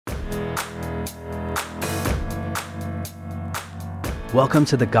Welcome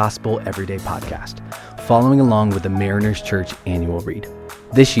to the Gospel Everyday Podcast, following along with the Mariners Church annual read.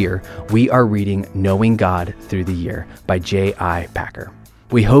 This year, we are reading Knowing God Through the Year by J.I. Packer.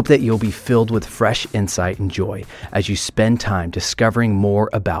 We hope that you'll be filled with fresh insight and joy as you spend time discovering more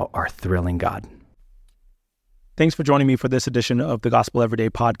about our thrilling God. Thanks for joining me for this edition of the Gospel Everyday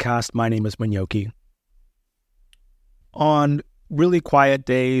Podcast. My name is Munyoki. On really quiet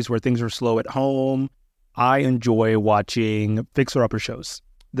days where things are slow at home, I enjoy watching fixer-upper shows.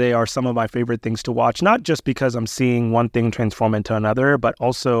 They are some of my favorite things to watch, not just because I'm seeing one thing transform into another, but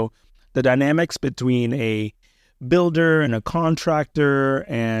also the dynamics between a builder and a contractor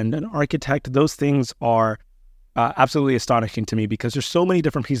and an architect. Those things are absolutely astonishing to me because there's so many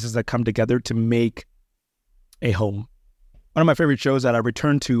different pieces that come together to make a home. One of my favorite shows that I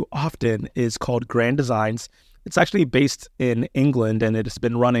return to often is called Grand Designs. It's actually based in England and it has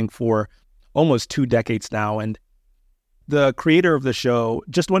been running for almost 2 decades now. And the creator of the show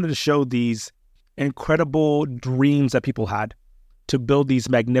just wanted to show these incredible dreams that people had to build these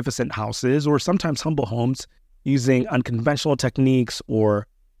magnificent houses or sometimes humble homes using unconventional techniques or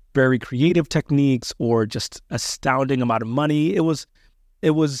very creative techniques or just astounding amount of money. It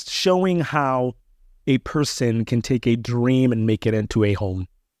was showing how a person can take a dream and make it into a home.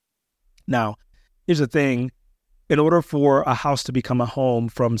 Now, here's the thing. In order for a house to become a home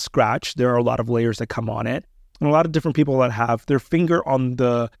from scratch, there are a lot of layers that come on it and a lot of different people that have their finger on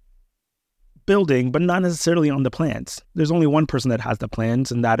the building, but not necessarily on the plans. There's only one person that has the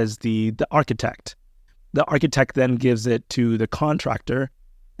plans, and that is the architect. The architect then gives it to the contractor,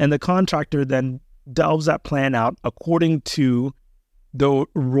 and the contractor then delves that plan out according to the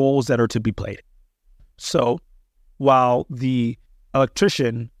roles that are to be played. So while the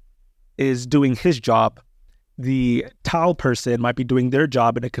electrician is doing his job, the tile person might be doing their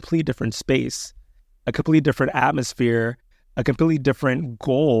job in a completely different space, a completely different atmosphere, a completely different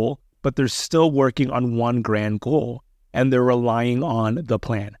goal, but they're still working on one grand goal, and they're relying on the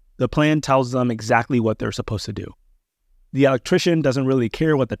plan. The plan tells them exactly what they're supposed to do. The electrician doesn't really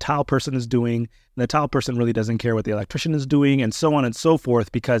care what the tile person is doing, and the tile person really doesn't care what the electrician is doing, and so on and so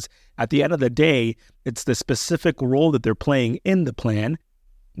forth, because at the end of the day, it's the specific role that they're playing in the plan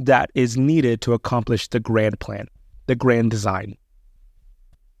that is needed to accomplish the grand plan, the grand design.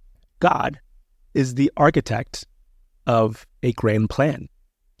 God is the architect of a grand plan.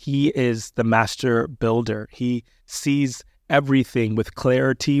 He is the master builder. He sees everything with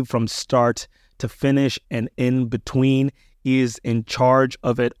clarity from start to finish and in between. He is in charge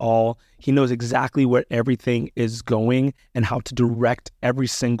of it all. He knows exactly where everything is going and how to direct every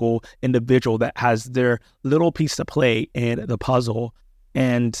single individual that has their little piece to play in the puzzle.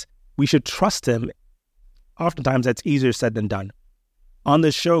 And we should trust him. Oftentimes, that's easier said than done. On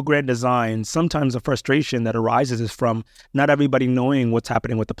this show, Grand Design, sometimes the frustration that arises is from not everybody knowing what's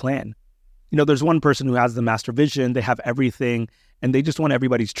happening with the plan. You know, there's one person who has the master vision, they have everything, and they just want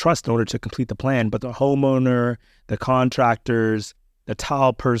everybody's trust in order to complete the plan. But the homeowner, the contractors, the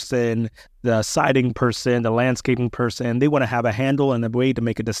tile person, the siding person, the landscaping person, they want to have a handle and a way to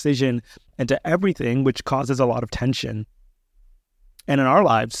make a decision into everything, which causes a lot of tension. And in our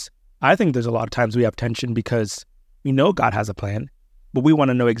lives, I think there's a lot of times we have tension because we know God has a plan, but we want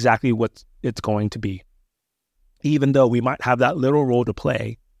to know exactly what it's going to be. Even though we might have that little role to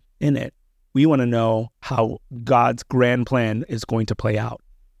play in it, we want to know how God's grand plan is going to play out.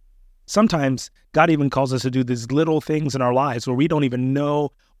 Sometimes God even calls us to do these little things in our lives where we don't even know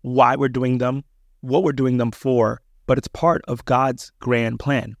why we're doing them, what we're doing them for, but it's part of God's grand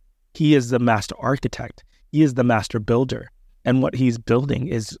plan. He is the master architect. He is the master builder. And what he's building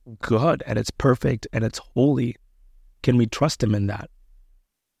is good and it's perfect and it's holy. Can we trust him in that?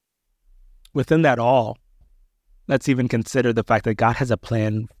 Within that all, let's even consider the fact that God has a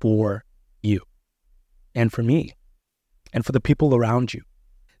plan for you and for me and for the people around you.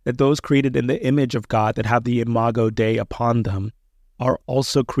 That those created in the image of God that have the imago Dei upon them are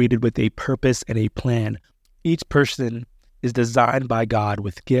also created with a purpose and a plan. Each person is designed by God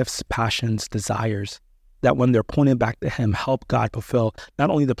with gifts, passions, desires, that when they're pointed back to him, help God fulfill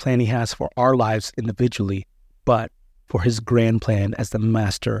not only the plan he has for our lives individually, but for his grand plan as the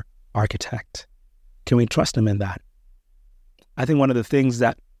master architect. Can we trust him in that? I think one of the things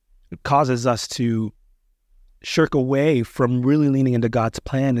that causes us to shirk away from really leaning into God's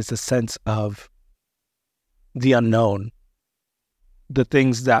plan is a sense of the unknown, the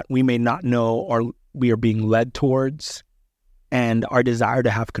things that we may not know or we are being led towards, and our desire to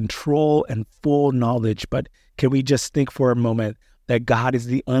have control and full knowledge. But can we just think for a moment that God is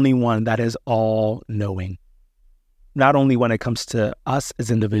the only one that is all-knowing? Not only when it comes to us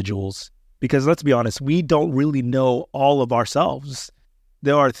as individuals, because let's be honest, we don't really know all of ourselves.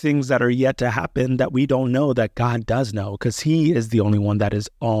 There are things that are yet to happen that we don't know that God does know, because he is the only one that is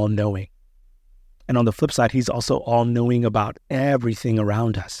all-knowing. And on the flip side, he's also all-knowing about everything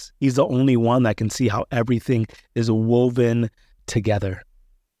around us. He's the only one that can see how everything is woven together.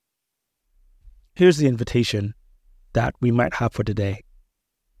 Here's the invitation that we might have for today,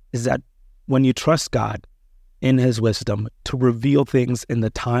 is that when you trust God in his wisdom to reveal things in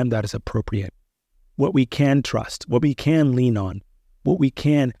the time that is appropriate, what we can trust, what we can lean on, what we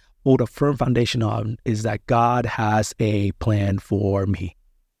can hold a firm foundation on is that God has a plan for me.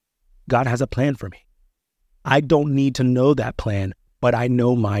 God has a plan for me. I don't need to know that plan, but I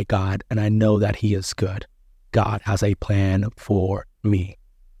know my God and I know that he is good. God has a plan for me.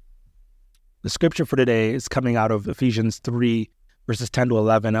 The scripture for today is coming out of Ephesians 3, verses 10 to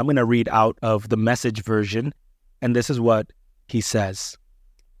 11. I'm going to read out of the Message version, and this is what he says,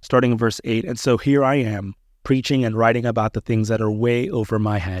 starting in verse 8. And so here I am, preaching and writing about the things that are way over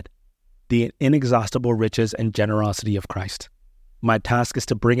my head, the inexhaustible riches and generosity of Christ. My task is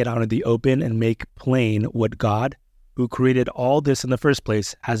to bring it out in the open and make plain what God, who created all this in the first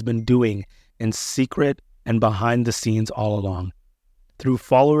place, has been doing in secret and behind the scenes all along. Through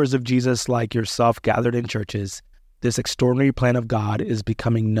followers of Jesus like yourself gathered in churches, this extraordinary plan of God is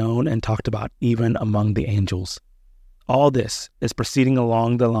becoming known and talked about even among the angels. All this is proceeding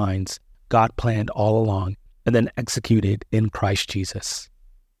along the lines God planned all along and then executed in Christ Jesus.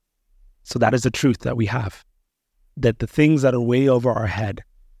 So that is the truth that we have, that the things that are way over our head,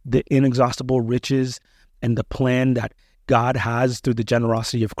 the inexhaustible riches and the plan that God has through the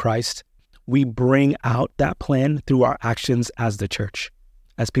generosity of Christ, we bring out that plan through our actions as the church,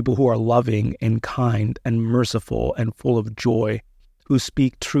 as people who are loving and kind and merciful and full of joy, who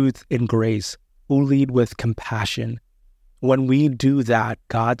speak truth in grace, who lead with compassion. When we do that,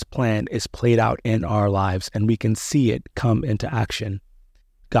 God's plan is played out in our lives and we can see it come into action.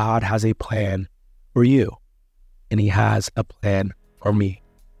 God has a plan for you, and he has a plan for me.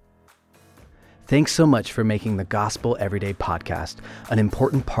 Thanks so much for making the Gospel Everyday podcast an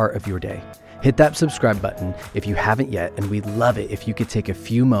important part of your day. Hit that subscribe button if you haven't yet, and we'd love it if you could take a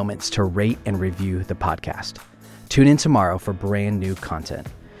few moments to rate and review the podcast. Tune in tomorrow for brand new content.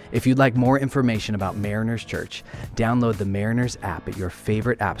 If you'd like more information about Mariners Church, download the Mariners app at your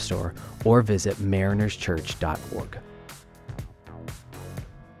favorite app store or visit marinerschurch.org.